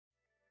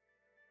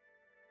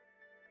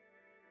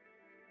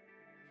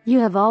You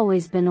have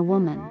always been a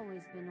woman.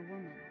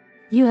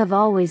 You have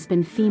always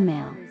been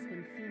female.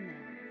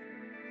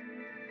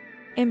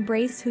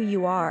 Embrace who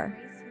you are.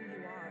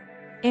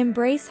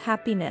 Embrace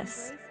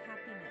happiness.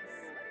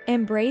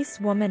 Embrace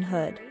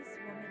womanhood.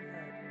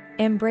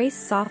 Embrace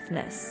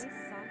softness.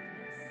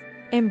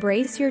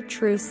 Embrace your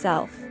true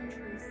self.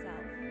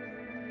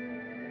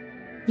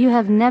 You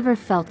have never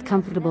felt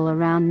comfortable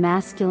around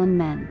masculine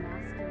men.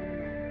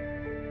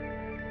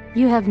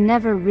 You have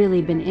never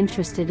really been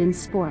interested in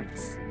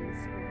sports.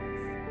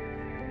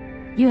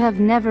 You have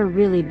never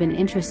really been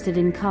interested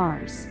in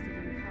cars.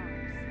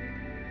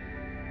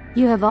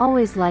 You have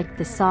always liked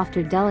the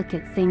softer,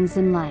 delicate things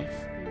in life.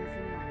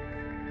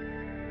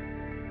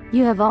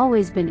 You have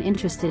always been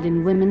interested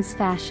in women's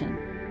fashion.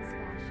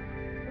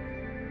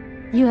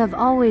 You have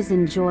always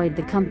enjoyed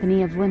the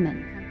company of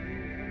women.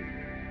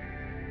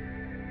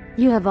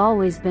 You have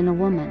always been a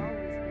woman.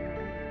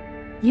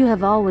 You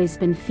have always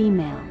been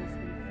female.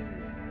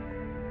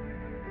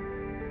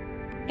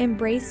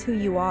 Embrace who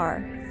you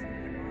are.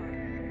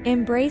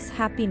 Embrace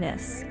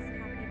happiness.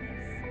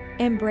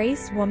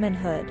 Embrace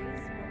womanhood.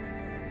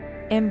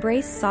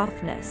 Embrace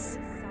softness.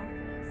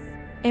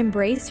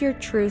 Embrace your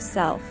true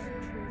self.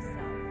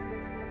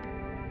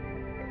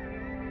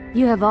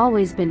 You have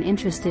always been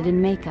interested in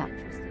makeup.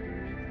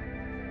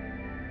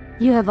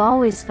 You have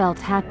always felt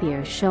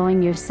happier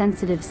showing your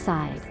sensitive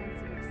side.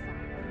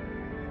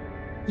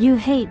 You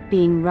hate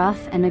being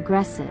rough and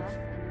aggressive.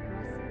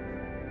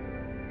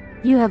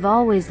 You have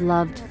always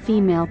loved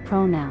female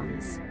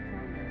pronouns.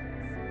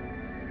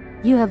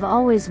 You have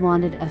always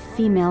wanted a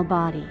female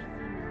body.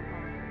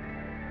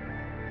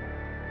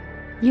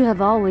 You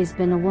have always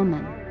been a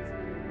woman.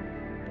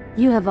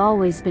 You have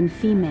always been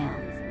female.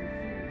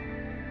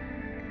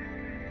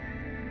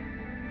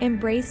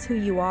 Embrace who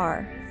you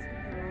are.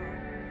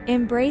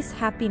 Embrace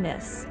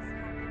happiness.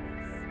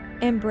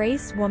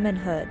 Embrace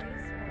womanhood.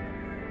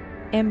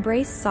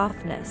 Embrace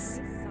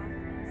softness.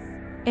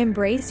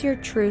 Embrace your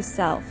true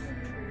self.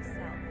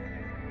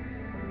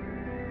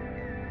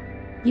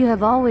 You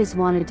have always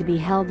wanted to be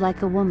held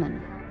like a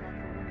woman.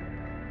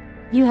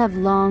 You have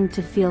longed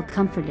to feel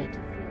comforted.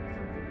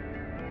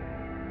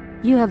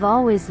 You have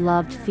always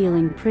loved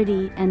feeling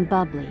pretty and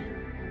bubbly.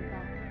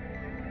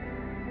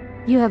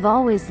 You have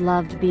always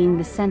loved being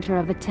the center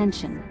of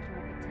attention.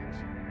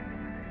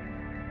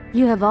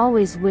 You have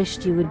always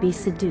wished you would be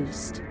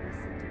seduced.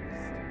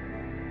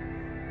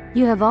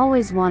 You have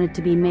always wanted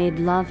to be made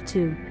love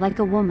to, like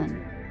a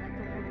woman.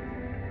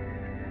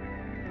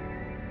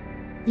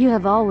 You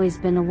have always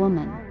been a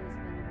woman.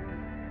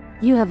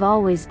 You have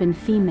always been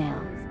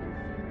female.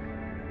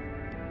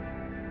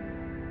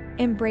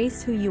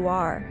 Embrace who you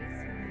are.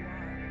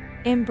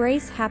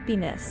 Embrace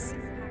happiness.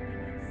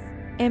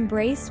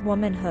 Embrace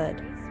womanhood.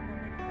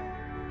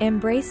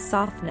 Embrace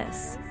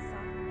softness.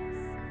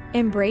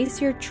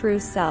 Embrace your true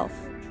self.